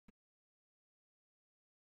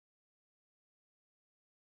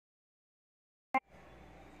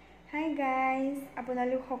Hi guys,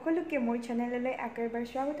 আপোনালোক সকলোকে মোৰ চেনেললৈ আকৰবাৰ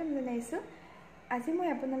স্বাগতম জনাইছো। আজি মই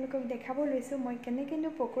আপোনালোকক দেখাব লৈছো মই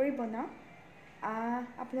কেনেকেনো পকৰি বনাও।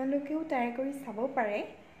 আপোনালোকেও ট্ৰাই কৰি চাব পাৰে।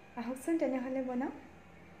 আহকচোন তেনেহলে বনাও।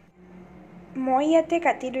 মই ইয়াতে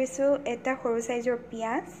কাটি লৈছো এটা সৰু সাইজৰ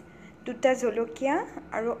পিয়াজ, দুটা জলকীয়া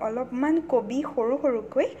আৰু অলপমান কবি সৰু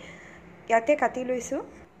সৰুকৈ ইয়াতে কাটি লৈছো।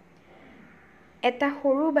 এটা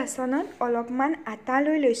সৰু বাচনত অলপমান আটা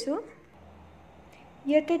লৈ লৈছো।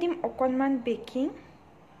 ইয়াতে দিম অকণমান বেকিং,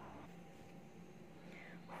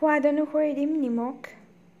 সোৱাদ অনুসৰি দিম নিমখ।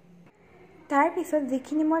 তাৰ পিছত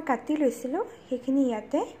যিখিনি মই কাটি লৈছিলো সেইখিনি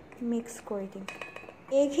ইয়াতে মিক্স কৰি দিম।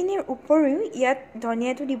 এইখিনিৰ উপৰিও ইয়াত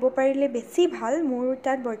ধনিয়াটো দিব পাৰিলে বেছি ভাল। মোৰ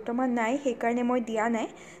তাত বৰ্তমান নাই, সেইকাৰণে মই দিয়া নাই।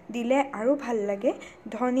 দিলে আৰু ভাল লাগে।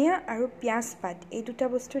 ধনিয়া আৰু পিয়াজ পাত এই দুটা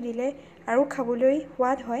বস্তু দিলে আৰু খাবলৈ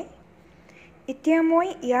সোৱাদ হয়। এতিয়া মই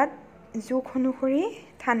ইয়াত জোখ অনুসৰি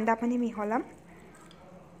ঠাণ্ডা পানী মিহলাম।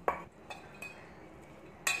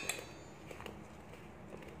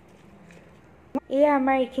 এয়া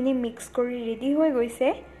আমাৰ এইখিনি মিক্স কৰি ৰেডি হৈ গৈছে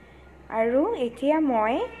আৰু এতিয়া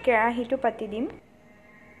মই কেৰাহীটো পাতি দিম।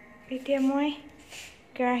 এতিয়া মই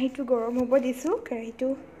কেৰাহীটো গৰম হ'ব দিছোঁ। কেৰাহীটো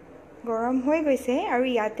গৰম হৈ গৈছে আৰু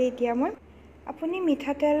ইয়াতে এতিয়া মই আপুনি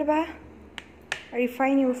মিঠাতেল বা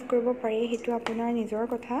ৰিফাইন ইউজ কৰিব পাৰি, সেইটো আপোনাৰ নিজৰ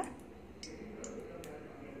কথা।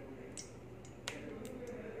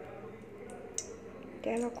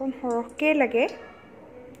 তেল অকণ সৰহকৈ লাগে।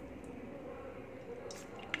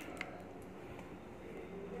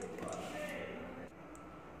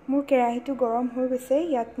 মোৰ কেৰাহীটো গৰম হৈ গৈছে।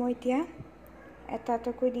 ইয়াত মই এতিয়া এটা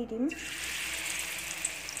এটাকৈ দি দিম।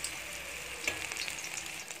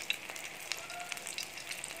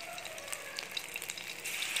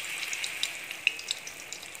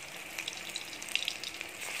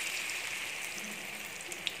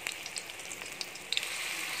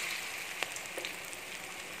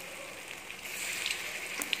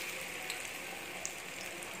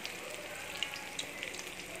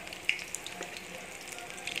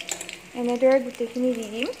 এনেদৰে গোটেইখিনি দি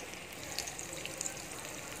দিম।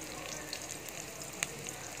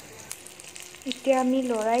 এতিয়া আমি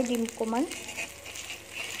লৰাই দিম অকণমান।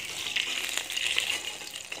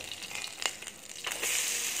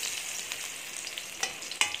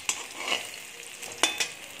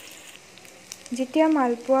 যেতিয়া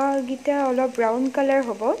মালপোৱাকেইটা অলপ ব্ৰাউন কালাৰ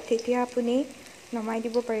হ'ব তেতিয়া আপুনি নমাই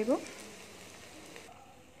দিব পাৰিব।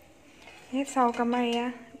 চাওক আমাৰ এয়া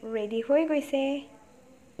ৰেডি হৈ গৈছে।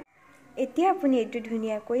 এতিয়া আপুনি এইটো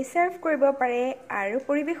ধুনীয়াকৈ সাৰ্ভ কৰিব পাৰে আৰু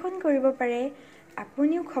পৰিৱেশন কৰিব পাৰে।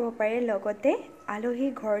 আপুনিও খাব পাৰে, লগতে আলহী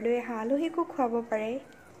ঘৰলৈ অহা আলহীকো খুৱাব পাৰে।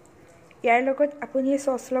 ইয়াৰ লগত আপুনি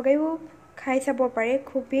চচ লগাইও খাই চাব পাৰে,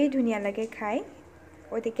 খুবেই ধুনীয়া লাগে খাই।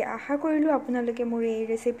 গতিকে আশা কৰিলোঁ আপোনালোকে মোৰ এই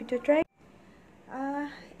ৰেচিপিটো ট্ৰাই।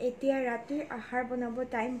 এতিয়া ৰাতিৰ আহাৰ বনাব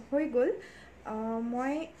টাইম হৈ গ'ল।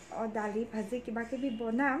 মই দালি ভাজি কিবাকিবি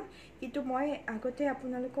বনাম, কিন্তু মই আগতে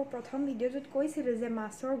আপোনালোকক প্ৰথম ভিডিঅ'টোত কৈছিলোঁ যে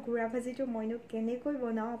মাছৰ গুৰা ভাজিটো মইনো কেনেকৈ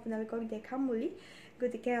বনাওঁ আপোনালোকক দেখাম বুলি।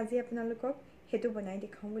 গতিকে আজি আপোনালোকক সেইটো বনাই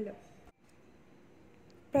দেখাওঁ বোলো।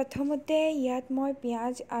 প্ৰথমতে ইয়াত মই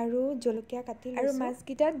পিঁয়াজ আৰু জলকীয়া কাটি আৰু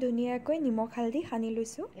মাছকেইটাত ধুনীয়াকৈ নিমখ হালধি সানি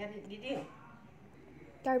লৈছোঁ।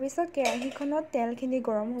 তাৰপিছত কেৰাহীখনত তেলখিনি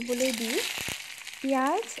গৰম হ'বলৈ দি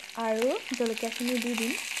পিঁয়াজ আৰু জলকীয়াখিনি দি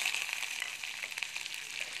দিম।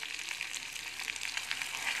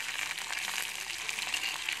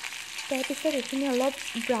 তাৰপিছত এইখিনি অলপ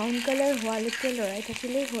ব্ৰাউন কালাৰ হোৱালৈকে লৰাই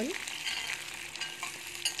থাকিলেই হ'ল।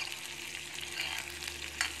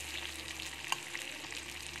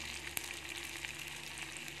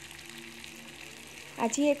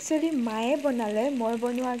 আজি একচুৱেলি মায়ে বনালে, মই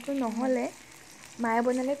বনোৱাটো নহ'লে। মায়ে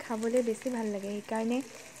বনালে খাবলৈ বেছি ভাল লাগে, সেইকাৰণে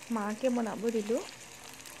মাকে বনাব দিলোঁ।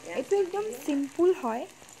 এইটো একদম চিম্পুল হয়।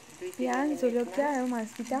 পিঁয়াজ জলকীয়া আৰু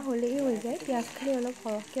মাছকেইটা হ'লেই হৈ যায়। পিঁয়াজ খালি অলপ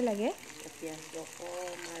সৰহকৈ লাগে। পিঁয়াজটো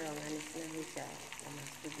অকণমান ৰঙা নিচিনা হৈছে আৰু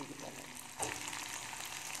মাছটো দি দিব লাগে।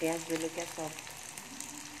 পিঁয়াজ জলকীয়া চব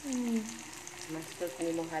মাছটোত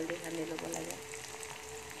নিমখ হালধি সানি ল'ব লাগে।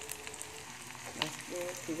 মাছটো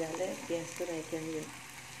সিজালে পিঁয়াজটো নাইকিয়া হৈ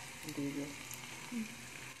দি দিয়ে।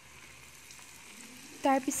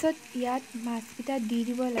 তাৰপিছত ইয়াত মাছকেইটা দি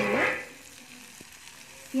দিব লাগে।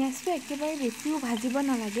 পিঁয়াজটো একেবাৰে বেছিও ভাজিব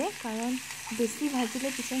নালাগে, কাৰণ বেছি ভাজিলে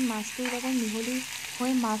পিছত মাছটোৰ লগত মিহলি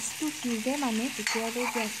হৈ মাছটো সিজে মানে তেতিয়ালৈ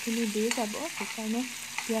পিঁয়াজখিনি দি যাব। সেইকাৰণে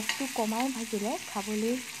পিঁয়াজটো কমাই ভাজিলে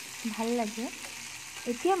খাবলৈ ভাল লাগে।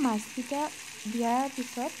 এতিয়া মাছকেইটা দিয়াৰ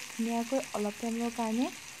পিছত ধুনীয়াকৈ অলপ টাইমৰ কাৰণে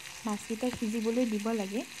মাছকেইটা সিজিবলৈ দিব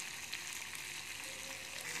লাগে।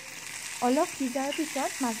 অলপ সিজাৰ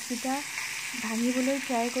পিছত মাছকেইটা ভাঙিবলৈ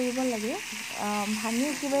ট্ৰাই কৰিব লাগে। ভাঙি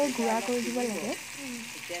একেবাৰে গুড়া কৰি দিব লাগে।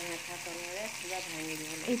 এতিয়া হেঁচা তলেৰে পুৰা ভাঙি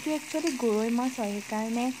দিব লাগে। এইটো একচুৱেলি গৰৈ মাছ হয়,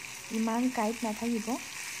 সেইকাৰণে ইমান কাঁইট নাথাকিব।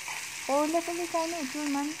 সৰু ল'ৰা ছোৱালীৰ কাৰণে এইটো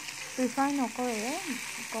ইমান প্ৰিফাৰ নকৰে,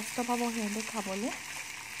 কষ্ট পাব সিহঁতে খাবলৈ।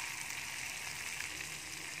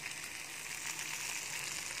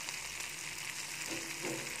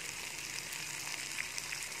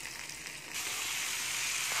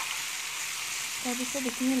 তাৰপিছত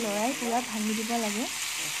এইখিনি লৰাই পূৰা ভাঙি দিব লাগে।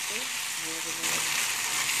 মাছটো ভাঙি দিব লাগে।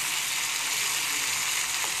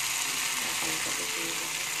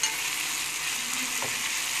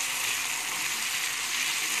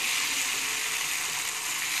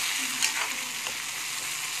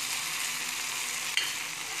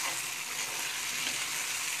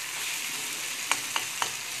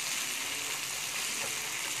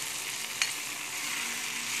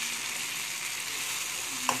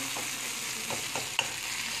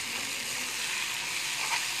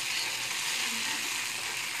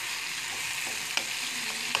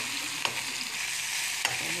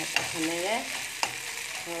 হেতাখনেৰে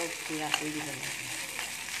চব গুড়া কৰি দিব লাগে।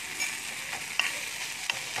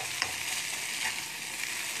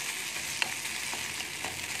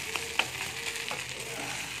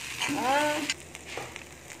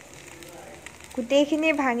 গোটেইখিনি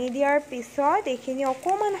ভাঙি দিয়াৰ পিছত এইখিনি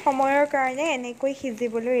অকণমান সময়ৰ কাৰণে এনেকৈ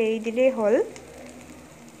সিজিবলৈ এৰি দিলেই হ'ল।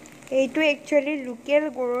 এইটো একচুৱেলি লোকেল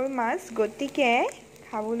গৰৈ মাছ, গতিকে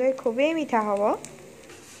খাবলৈ খুবেই মিঠা হ'ব।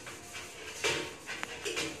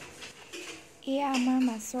 এয়া আমাৰ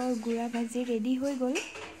মাছৰ গুড়া ভাজি ৰেডি হৈ গ'ল।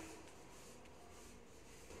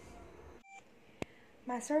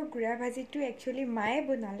 মাছৰ গুড়া ভাজিটো একচুৱেলি মায়ে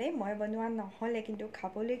বনালে, মই বনোৱা নহ'লে, কিন্তু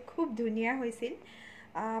খাবলৈ খুব ধুনীয়া হৈছিল।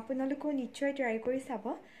 আপোনালোকেও নিশ্চয় ট্ৰাই কৰি চাব।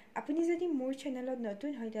 আপুনি যদি মোৰ চেনেলত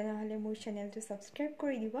নতুন হয় তেনেহ'লে মোৰ চেনেলটো ছাবস্ক্ৰাইব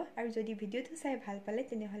কৰি দিব, আৰু যদি ভিডিঅ'টো চাই ভাল পালে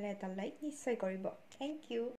তেনেহ'লে এটা লাইক নিশ্চয় কৰিব। Thank U.